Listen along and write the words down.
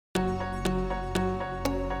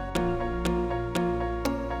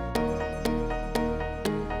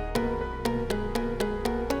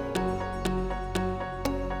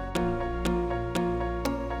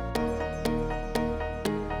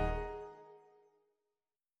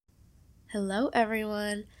Hello,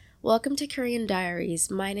 everyone. Welcome to Korean Diaries.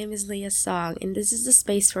 My name is Leah Song, and this is the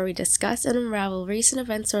space where we discuss and unravel recent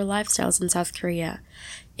events or lifestyles in South Korea.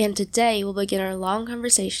 And today, we'll begin our long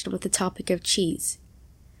conversation with the topic of cheese.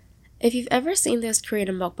 If you've ever seen those Korean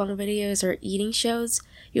mukbang videos or eating shows,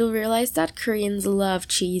 you'll realize that Koreans love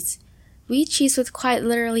cheese. We eat cheese with quite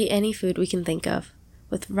literally any food we can think of,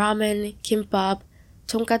 with ramen, kimbap,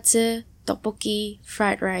 tonkatsu, tteokbokki,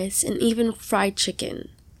 fried rice, and even fried chicken.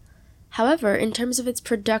 However, in terms of its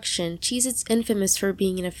production, cheese is infamous for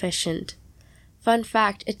being inefficient. Fun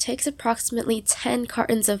fact, it takes approximately 10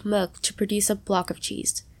 cartons of milk to produce a block of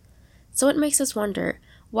cheese. So it makes us wonder,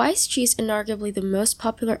 why is cheese inarguably the most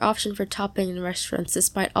popular option for topping in restaurants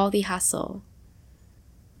despite all the hassle?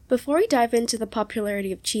 Before we dive into the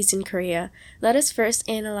popularity of cheese in Korea, let us first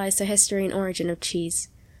analyze the history and origin of cheese.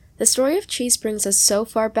 The story of cheese brings us so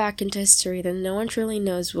far back into history that no one truly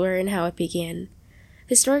knows where and how it began.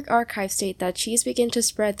 Historic archives state that cheese began to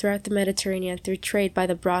spread throughout the Mediterranean through trade by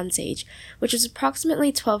the Bronze Age, which was approximately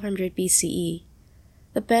 1200 BCE.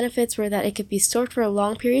 The benefits were that it could be stored for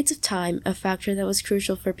long periods of time, a factor that was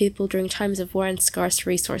crucial for people during times of war and scarce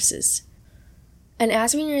resources. And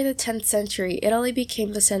as we near the 10th century, Italy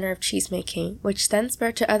became the center of cheesemaking, which then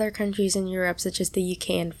spread to other countries in Europe such as the UK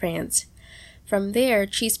and France. From there,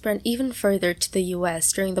 cheese spread even further to the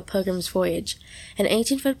US during the Pilgrim's Voyage, and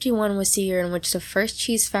 1851 was the year in which the first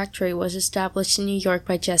cheese factory was established in New York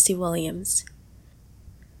by Jesse Williams.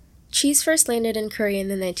 Cheese first landed in Korea in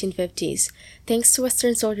the 1950s, thanks to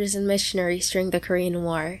Western soldiers and missionaries during the Korean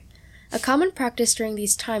War. A common practice during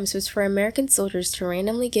these times was for American soldiers to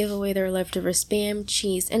randomly give away their leftover spam,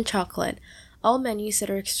 cheese, and chocolate, all menus that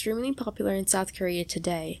are extremely popular in South Korea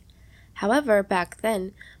today. However, back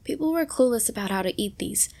then, people were clueless about how to eat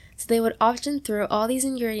these, so they would often throw all these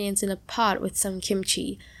ingredients in a pot with some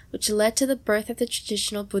kimchi, which led to the birth of the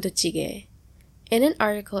traditional budae-jjigae. In an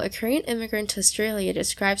article, a Korean immigrant to Australia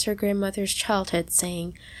describes her grandmother's childhood,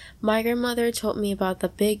 saying, "My grandmother told me about the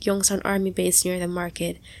big Yongsan army base near the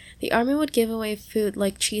market. The army would give away food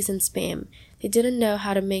like cheese and spam. They didn't know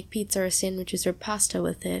how to make pizza or sandwiches or pasta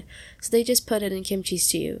with it, so they just put it in kimchi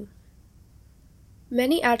stew."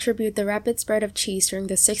 Many attribute the rapid spread of cheese during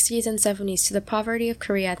the 60s and 70s to the poverty of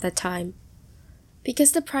Korea at that time.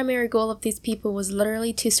 Because the primary goal of these people was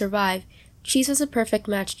literally to survive, cheese was a perfect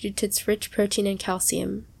match due to its rich protein and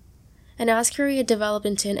calcium. And as Korea developed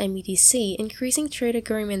into an MEDC, increasing trade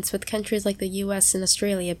agreements with countries like the US and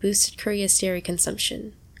Australia boosted Korea's dairy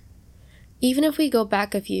consumption. Even if we go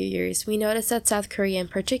back a few years, we notice that South Korea in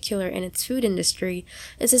particular in its food industry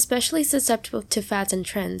is especially susceptible to fads and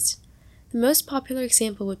trends. The most popular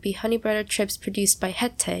example would be honey butter chips produced by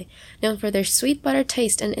Hete, known for their sweet butter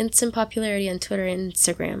taste and instant popularity on Twitter and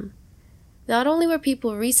Instagram. Not only were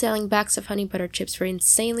people reselling bags of honey butter chips for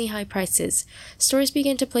insanely high prices, stores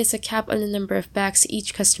began to place a cap on the number of bags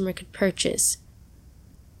each customer could purchase.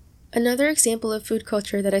 Another example of food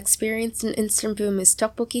culture that experienced an instant boom is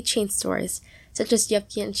tteokbokki chain stores, such as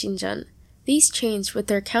Yeopki and Shinjeon. These chains, with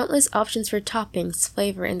their countless options for toppings,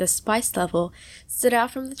 flavor, and the spice level, stood out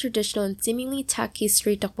from the traditional and seemingly tacky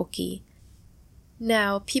street tteokbokki.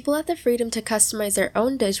 Now, people had the freedom to customize their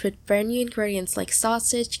own dish with brand new ingredients like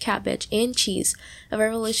sausage, cabbage, and cheese, a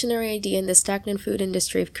revolutionary idea in the stagnant food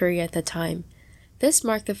industry of Korea at the time. This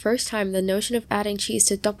marked the first time the notion of adding cheese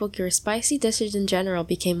to tteokbokki or spicy dishes in general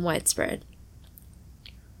became widespread.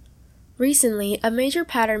 Recently, a major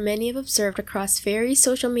pattern many have observed across various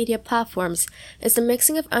social media platforms is the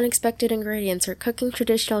mixing of unexpected ingredients or cooking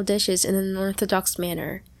traditional dishes in an unorthodox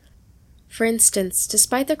manner. For instance,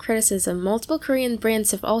 despite the criticism, multiple Korean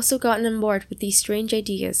brands have also gotten on board with these strange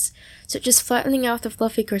ideas, such as flattening out the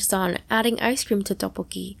fluffy croissant, adding ice cream to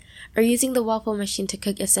tteokbokki, or using the waffle machine to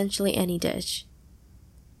cook essentially any dish.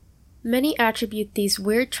 Many attribute these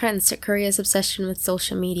weird trends to Korea's obsession with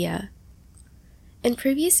social media. In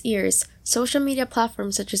previous years, social media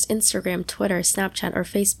platforms such as Instagram, Twitter, Snapchat, or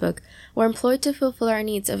Facebook were employed to fulfill our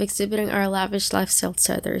needs of exhibiting our lavish lifestyles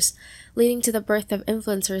to others, leading to the birth of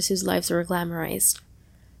influencers whose lives were glamorized.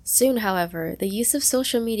 Soon, however, the use of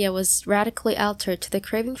social media was radically altered to the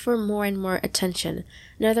craving for more and more attention,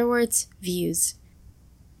 in other words, views.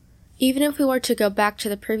 Even if we were to go back to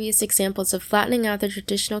the previous examples of flattening out the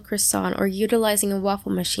traditional croissant or utilizing a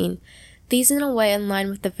waffle machine, these in a way align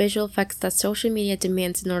with the visual effects that social media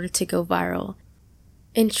demands in order to go viral.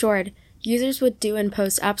 In short, users would do and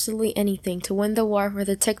post absolutely anything to win the war for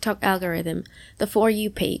the TikTok algorithm, the For You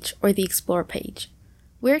page, or the Explore page.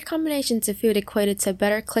 Weird combinations of food equated to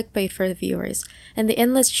better clickbait for the viewers, and the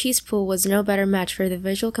endless cheese pool was no better match for the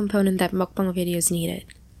visual component that mukbang videos needed.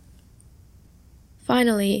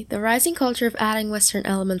 Finally, the rising culture of adding Western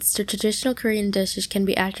elements to traditional Korean dishes can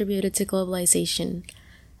be attributed to globalization.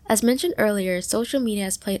 As mentioned earlier, social media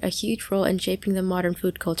has played a huge role in shaping the modern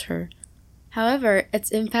food culture. However,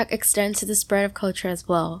 its impact extends to the spread of culture as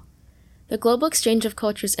well. The global exchange of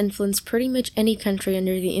cultures influenced pretty much any country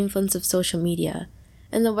under the influence of social media.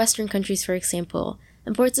 In the Western countries, for example,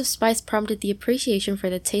 imports of spice prompted the appreciation for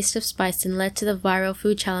the taste of spice and led to the viral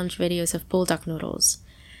food challenge videos of bulldog noodles.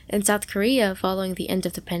 In South Korea, following the end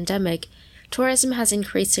of the pandemic, tourism has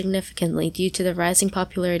increased significantly due to the rising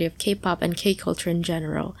popularity of K-pop and K-culture in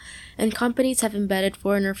general, and companies have embedded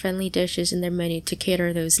foreigner-friendly dishes in their menu to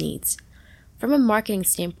cater those needs. From a marketing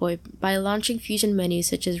standpoint, by launching fusion menus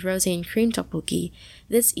such as rosé and cream tteokbokki,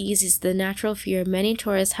 this eases the natural fear many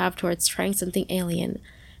tourists have towards trying something alien,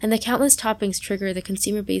 and the countless toppings trigger the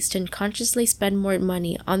consumer base to unconsciously spend more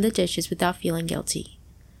money on the dishes without feeling guilty.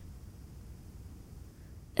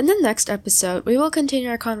 In the next episode, we will continue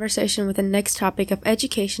our conversation with the next topic of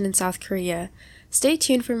education in South Korea. Stay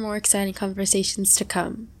tuned for more exciting conversations to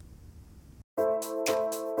come.